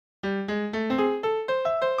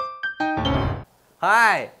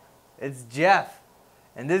Hi, it's Jeff,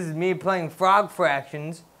 and this is me playing Frog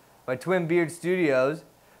Fractions by Twin Beard Studios.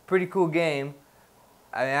 Pretty cool game.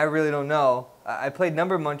 I mean, I really don't know. I played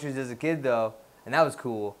Number Munchers as a kid though, and that was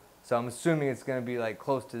cool. So I'm assuming it's gonna be like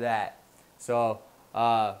close to that. So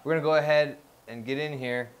we're gonna go ahead and get in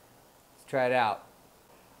here. Let's try it out.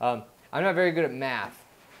 I'm not very good at math,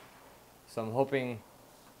 so I'm hoping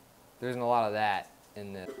there isn't a lot of that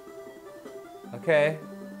in this. Okay.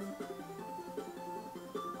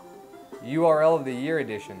 URL of the year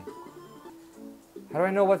edition. How do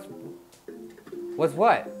I know what's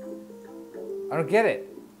what? I don't get it.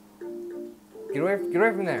 Get away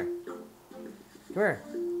from there. Come here.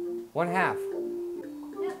 1/2.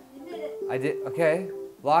 Yep, you did it. I did, okay.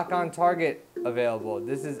 Lock on target available.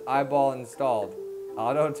 This is eyeball installed.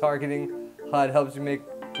 Auto targeting HUD helps you make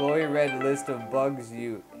glowy red list of bugs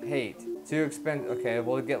you hate. Too expensive. Okay,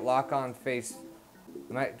 we'll get lock on face.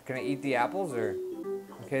 Can I eat the apples or?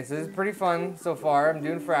 Okay, so this is pretty fun so far. I'm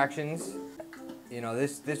doing fractions. You know,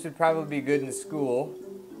 this would probably be good in school.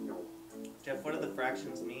 Jeff, what do the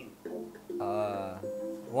fractions mean?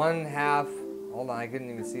 1/2. Hold on, I couldn't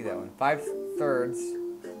even see that one. 5/3.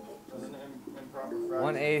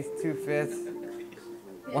 1/8, 2/5,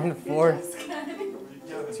 1/4,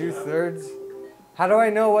 2/3. How do I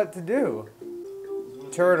know what to do?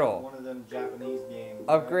 Turtle. One of them Japanese games.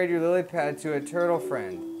 Upgrade your lily pad to a turtle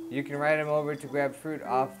friend. You can ride him over to grab fruit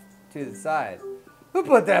off to the side. Who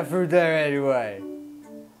put that fruit there anyway?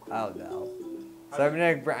 I don't know.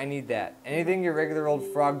 Cybernetic brain, I need that. Anything your regular old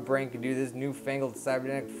frog brain can do, this newfangled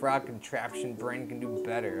cybernetic frog contraption brain can do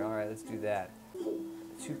better. All right, let's do that.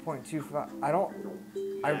 2.25.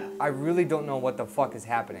 I really don't know what the fuck is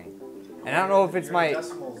happening. And I don't know if it's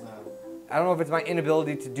my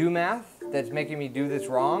inability to do math that's making me do this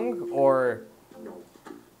wrong, or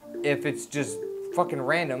if it's just fucking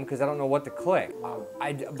random because I don't know what to click.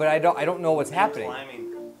 But I don't know what's happening.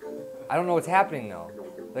 I don't know what's happening though.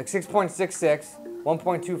 Like 6.66,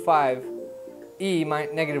 1.25, E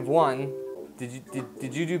 -1.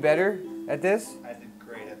 Did you do better at this? I did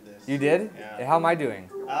great at this. You did? Yeah. How am I doing?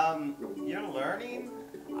 You're learning?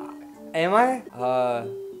 Am I?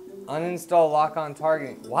 Uninstall lock on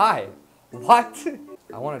targeting. Why? What?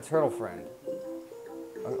 I want a turtle friend.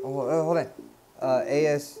 Hold on.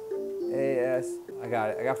 AS. I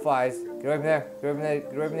got it. I got flies. Get away from there.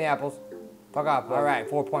 Get away from the apples. Fuck off. All right.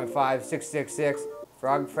 4.5, 666.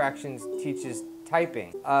 Frog Fractions teaches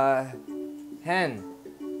typing. Hen.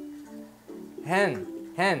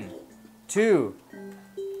 2.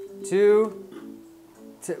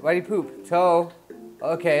 Why do you poop? Toe.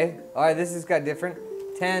 Okay. All right. This has got different.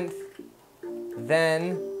 10th.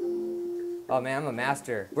 Then. Oh man, I'm a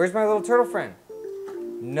master. Where's my little turtle friend?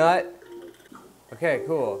 Nut. Okay,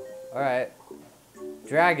 cool. All right.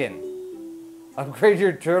 Dragon. Upgrade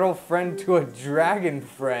your turtle friend to a dragon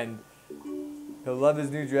friend. He'll love his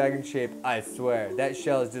new dragon shape, I swear. That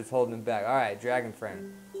shell is just holding him back. All right, dragon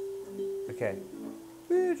friend. Okay.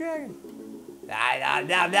 Woo, dragon.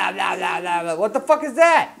 What the fuck is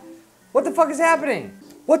that? What the fuck is happening?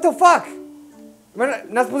 What the fuck? Am I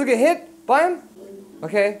not supposed to get hit by him?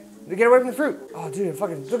 Okay. Get away from the fruit. Oh, dude,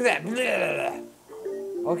 fucking look at that.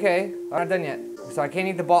 Okay, I'm not done yet. So I can't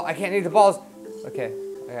eat the ball. I can't eat the balls. Okay,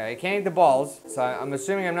 I can't eat the balls. So I'm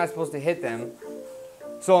assuming I'm not supposed to hit them.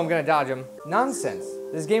 So I'm gonna dodge them. Nonsense.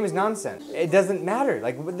 This game is nonsense. It doesn't matter.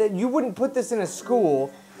 Like, you wouldn't put this in a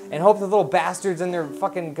school and hope the little bastards in their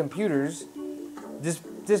fucking computers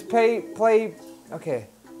just play. Okay.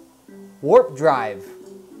 Warp drive.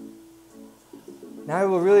 Now it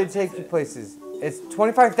will really take you places. It's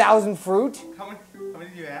 25,000 fruit. How many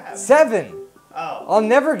do you have? 7. Oh. I'll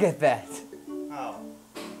never get that. Oh.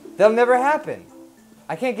 That'll never happen.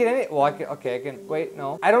 I can't get any. Well, I can. Wait,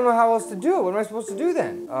 no. I don't know how else to do it. What am I supposed to do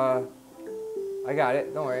then? I got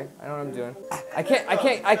it. Don't worry. I know what I'm doing. I can't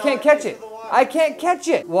catch it. I can't catch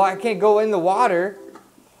it. Well, I can't go in the water.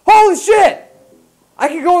 Holy shit! I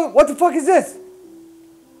can go. What the fuck is this?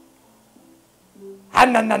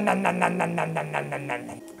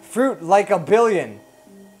 Fruit like a billion.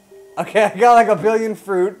 Okay, I got like a billion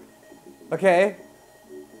fruit. Okay.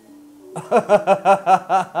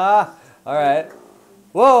 Alright.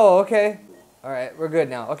 Whoa, okay. Alright, we're good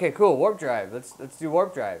now. Okay, cool. Warp drive. Let's do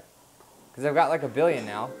warp drive. Because I've got like a billion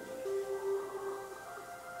now.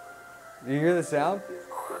 Do you hear the sound?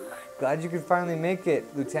 Glad you could finally make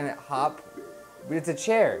it, Lieutenant Hop. But it's a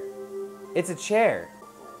chair. It's a chair.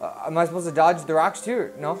 Am I supposed to dodge the rocks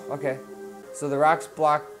too? No? Okay. So the rocks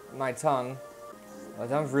block my tongue.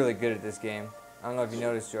 I'm really good at this game. I don't know if you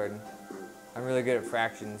noticed, Jordan. I'm really good at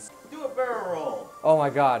fractions. Do a barrel roll. Oh my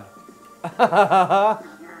god.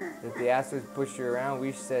 If the assholes push you around,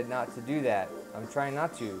 we said not to do that. I'm trying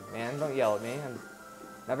not to, man. Don't yell at me. I'm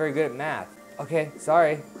not very good at math. Okay,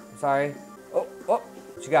 sorry. I'm sorry. Oh,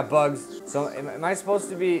 she got bugs. So, am I supposed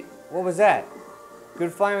to be... What was that?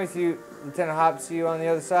 Good flying with you, Lieutenant Hop. See you on the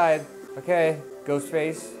other side. Okay,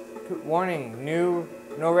 Ghostface. Warning,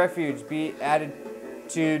 no refuge. Be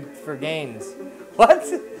attitude for gains. What?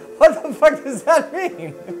 What the fuck does that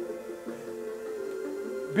mean?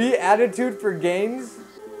 Be attitude for gains?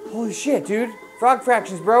 Holy shit, dude. Frog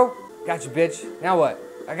fractions, bro. Got you, bitch. Now what?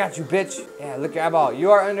 I got you, bitch. Yeah, look your eyeball.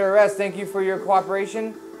 You are under arrest. Thank you for your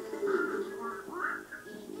cooperation.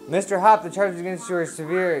 Mr. Hop, the charges against you are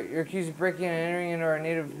severe. You're accused of breaking and entering into our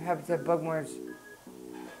native habitat Bugmars.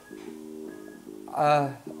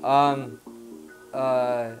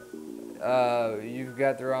 You've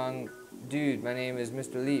got the wrong dude. My name is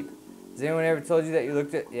Mr. Leap. Has anyone ever told you that you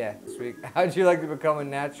looked at... Yeah, this week. How'd you like to become a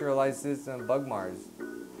naturalized citizen of Bugmars?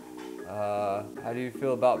 How do you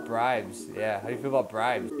feel about bribes? Yeah, how do you feel about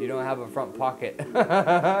bribes? You don't have a front pocket.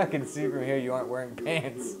 I can see from here you aren't wearing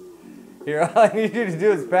pants. Here, all I need you to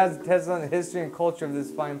do is pass the test on the history and culture of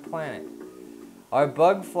this fine planet. Our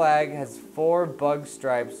bug flag has 4 bug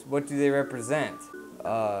stripes. What do they represent?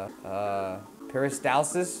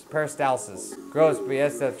 Peristalsis? Peristalsis. Gross, but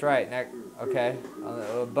yes, that's right. Okay.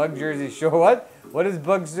 Bug jersey, sure. What? What is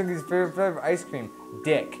Bug Snooky's favorite flavor of ice cream?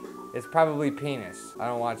 Dick. It's probably penis. I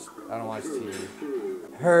don't watch TV.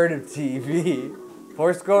 Heard of TV.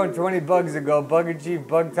 420 bugs ago, Bugger Chief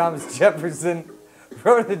Bug Thomas Jefferson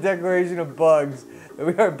wrote the Declaration of Bugs that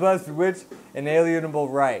we are blessed with which inalienable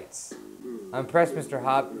rights. I'm impressed, Mr.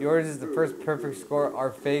 Hop. Yours is the first perfect score of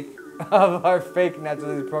our fake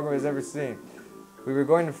naturalization program has ever seen. We were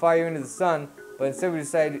going to fly you into the sun, but instead we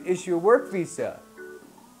decided to issue a work visa.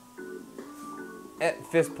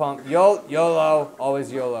 Fist pump. YOLO.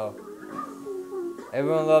 Always YOLO.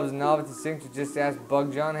 Everyone loves novelty things, so just ask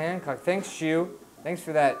Bug John Hancock. Thanks, Shoe. Thanks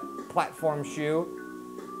for that platform, Shoe.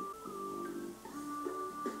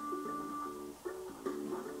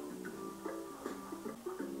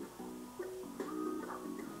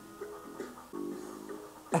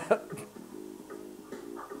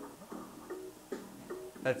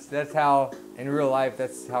 That's how, in real life,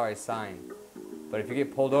 that's how I sign. But if you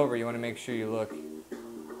get pulled over, you want to make sure you look,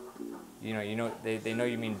 they know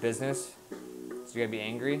you mean business, so you gotta be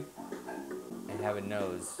angry and have a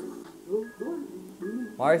nose.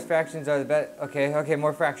 Mars fractions are the best. Okay,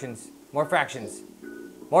 more fractions. More fractions,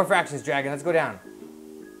 Dragon, let's go down.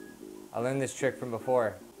 I learned this trick from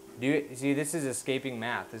before. See, this is escaping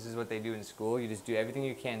math. This is what they do in school. You just do everything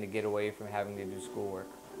you can to get away from having to do schoolwork.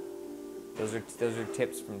 Those are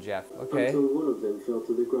tips from Jeff. Okay. Until one of them fell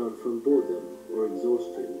to the ground from boredom or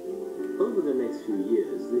exhaustion. Over the next few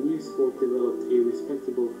years, the new sport developed a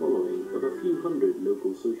respectable following of a few hundred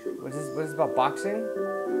local socialites. What is this about boxing?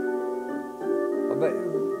 Oh, but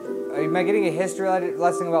am I getting a history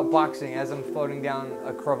lesson about boxing as I'm floating down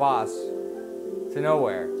a crevasse to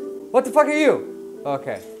nowhere? What the fuck are you?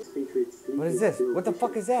 Okay. What is this? What the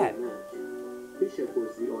fuck is that? Bishop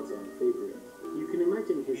was the odds-on favorite. You can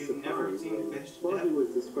imagine his surprise while he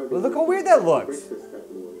was describing. Well, look how weird that looks.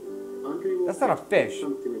 That's not a fish.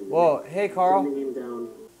 Whoa, hey Carl.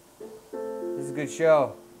 This is a good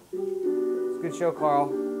show. It's a good show,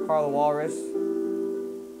 Carl. Carl the Walrus.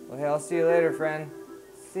 Well, hey, I'll see you later, friend.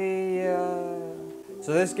 See ya.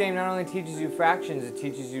 So this game not only teaches you fractions, it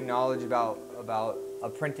teaches you knowledge about a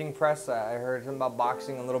printing press. I heard something about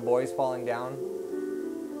boxing and little boys falling down.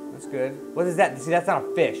 That's good. What is that? See, that's not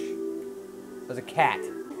a fish. That's a cat.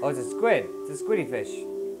 Oh, it's a squid. It's a squiddy fish.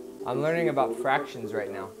 I'm learning about fractions right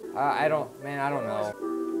now. I don't know.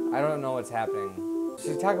 I don't know what's happening.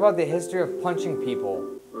 She's talking about the history of punching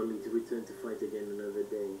people. Only to return to fight again another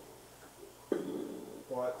day.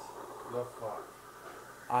 What the fuck?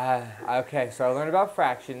 Okay, so I learned about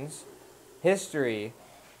fractions, history.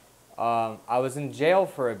 I was in jail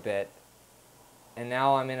for a bit, and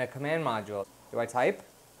now I'm in a command module. Do I type?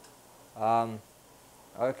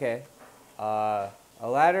 Okay. A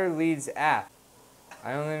ladder leads aft.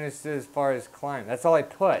 I only understood as far as climb. That's all I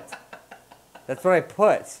put. That's what I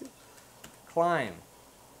put. Climb.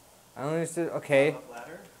 I only understood. Okay.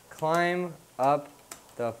 Climb up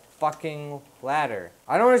the fucking ladder.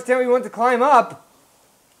 I don't understand what you want to climb up.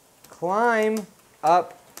 Climb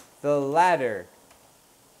up the ladder.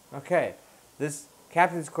 Okay. This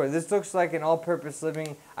Captain's Quarters. This looks like an all-purpose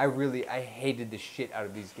living. I hated the shit out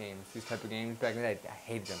of these games. These type of games back in the day. I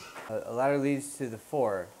hated them. A ladder leads to the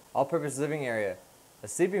 4. All-purpose living area. A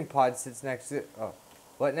sleeping pod sits next to... Oh.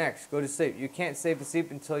 What next? Go to sleep. You can't stay asleep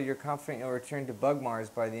until you're confident you'll return to Bugmars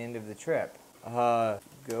by the end of the trip. Go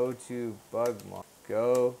to Bugmars.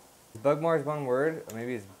 Go Is Bugmar is one word? Or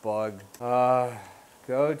maybe it's bug.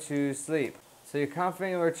 Go to sleep. So you're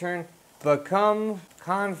confident you'll return. Become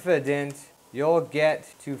confident you'll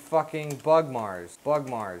get to fucking Bugmars.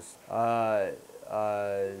 Bugmars.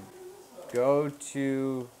 Go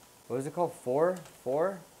to, what is it called? 4?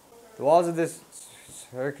 The walls of this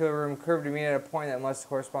circular room curved to meet at a point that must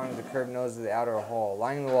correspond to the curved nose of the outer hole.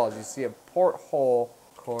 Lining the walls, you see a porthole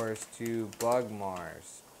course to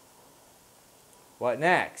Bugmars. What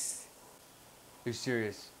next? Are you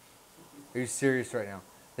serious? Are you serious right now?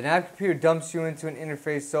 The nav computer dumps you into an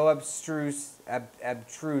interface so abstruse that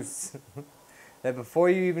before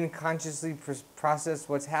you even consciously process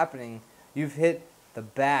what's happening, you've hit the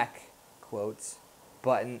back, quotes,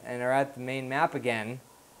 button and are at the main map again.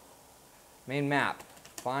 Main map.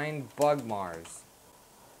 Find Bugmars.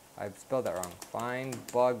 I've spelled that wrong. Find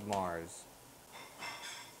Bugmars.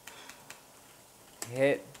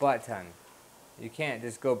 Hit button. You can't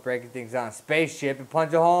just go breaking things on a spaceship and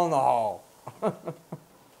punch a hole in the hole.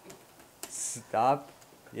 Stop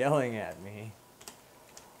yelling at me.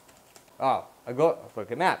 Oh,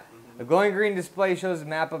 look at map. A glowing green display shows a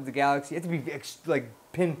map of the galaxy. You have to be like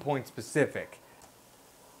pinpoint specific.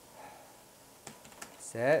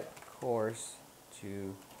 Set course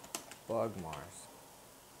to Bugmars.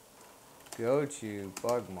 Go to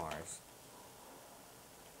Bugmars.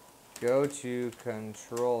 Go to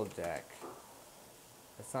control deck.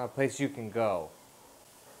 That's not a place you can go.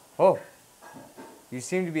 Oh, you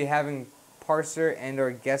seem to be having parser and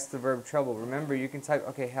or guess the verb trouble. Remember, you can type,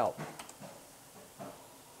 okay, help.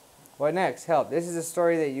 What next? Help. This is a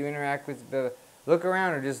story that you interact with. Look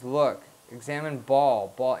around or just look. Examine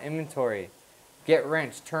ball inventory. Get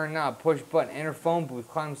wrench, turn knob, push button, enter phone booth,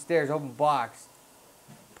 climb stairs, open box.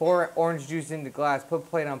 Pour orange juice into glass, put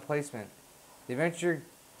plate on placement. The adventure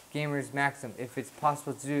gamer's maxim, if it's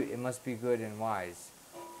possible to do, it must be good and wise.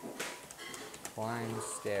 Climb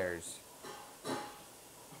stairs.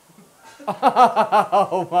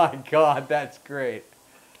 Oh my god, that's great.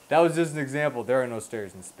 That was just an example. There are no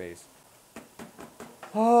stairs in space.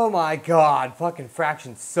 Oh my god, fucking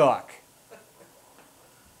fractions suck.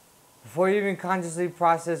 Before you even consciously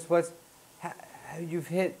process you've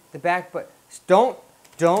hit the back button.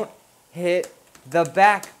 Don't hit the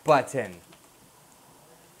back button.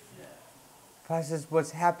 Process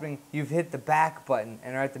what's happening. You've hit the back button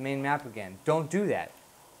and are at the main map again. Don't do that.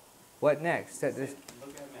 What next? Set this.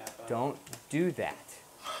 Don't do that.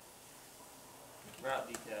 Route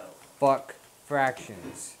details. Fuck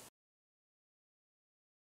fractions.